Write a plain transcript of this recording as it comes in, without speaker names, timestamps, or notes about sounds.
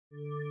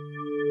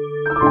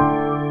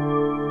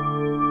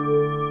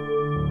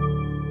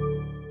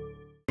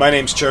My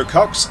name's Joe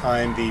Cox.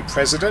 I'm the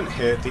president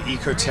here at the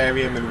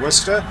EcoTarium in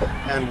Worcester,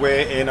 and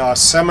we're in our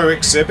summer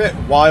exhibit,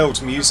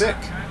 Wild Music,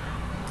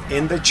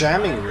 in the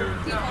jamming room.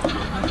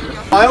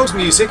 Wild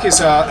Music is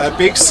a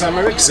big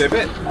summer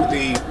exhibit.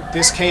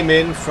 This came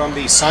in from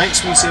the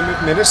Science Museum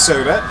of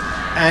Minnesota,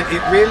 and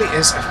it really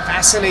is a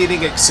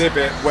fascinating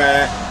exhibit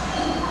where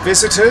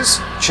visitors,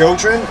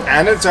 children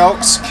and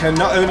adults can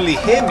not only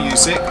hear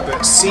music,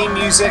 but see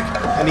music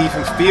and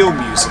even feel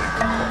music.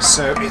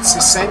 So it's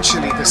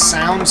essentially the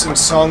sounds and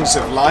songs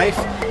of life,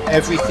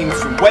 everything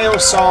from whale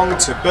song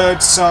to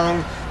bird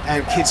song,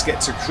 and kids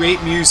get to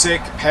create music,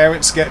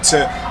 parents get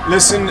to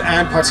listen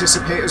and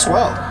participate as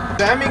well.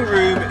 The jamming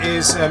room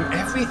is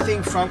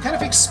everything from kind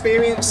of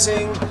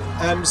experiencing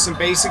some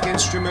basic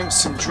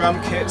instruments, some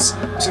drum kits,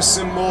 to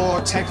some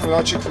more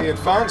technologically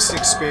advanced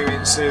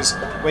experiences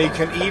where you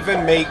can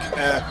even make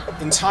an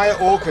entire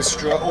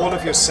orchestra all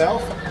of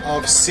yourself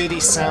of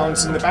city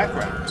sounds in the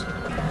background.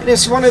 And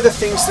it's one of the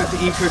things that the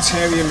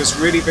EcoTarium has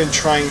really been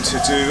trying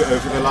to do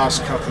over the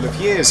last couple of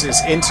years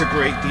is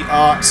integrate the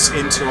arts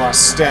into our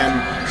STEM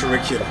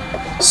curriculum.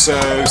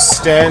 So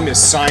STEM is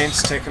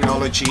science,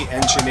 technology,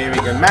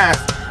 engineering and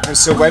math. And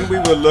so when we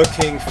were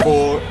looking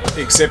for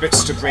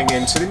exhibits to bring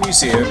into the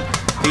museum,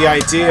 the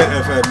idea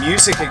of a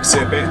music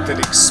exhibit that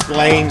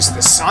explains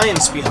the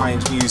science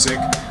behind music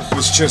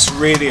was just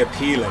really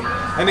appealing.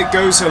 And it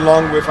goes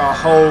along with our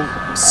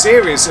whole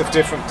series of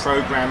different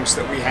programs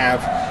that we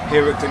have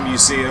here at the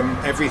museum,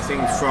 everything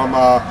from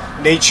our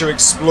Nature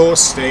Explore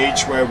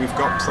stage, where we've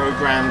got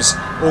programs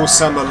all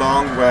summer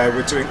long where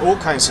we're doing all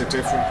kinds of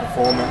different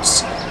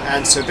performance.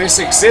 And so this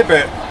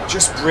exhibit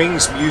just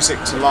brings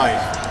music to life.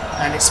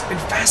 And it's been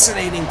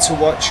fascinating to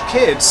watch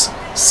kids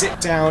sit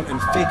down and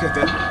figure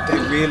that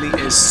there really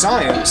is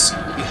science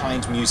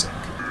behind music.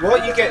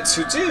 What you get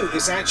to do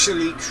is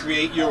actually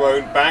create your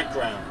own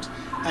background.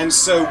 And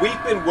so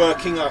we've been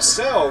working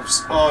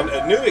ourselves on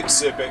a new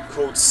exhibit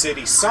called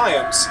City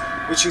Science,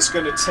 which is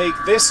going to take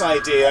this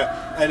idea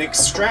and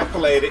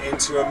extrapolate it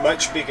into a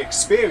much bigger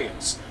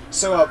experience.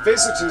 So our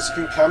visitors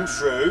can come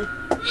through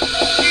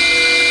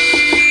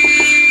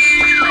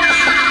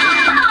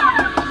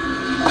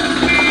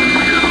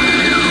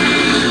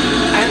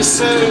and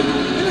so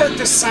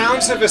the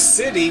sounds of a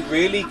city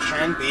really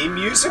can be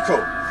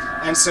musical.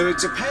 And so it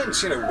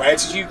depends, where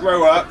did you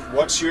grow up?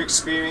 What's your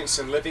experience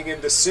in living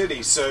in the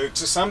city? So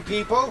to some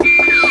people,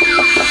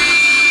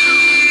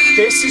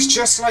 this is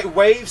just like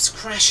waves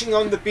crashing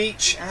on the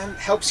beach and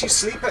helps you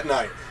sleep at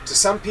night. To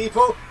some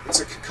people,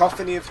 it's a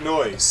cacophony of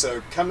noise.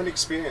 So come and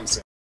experience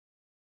it.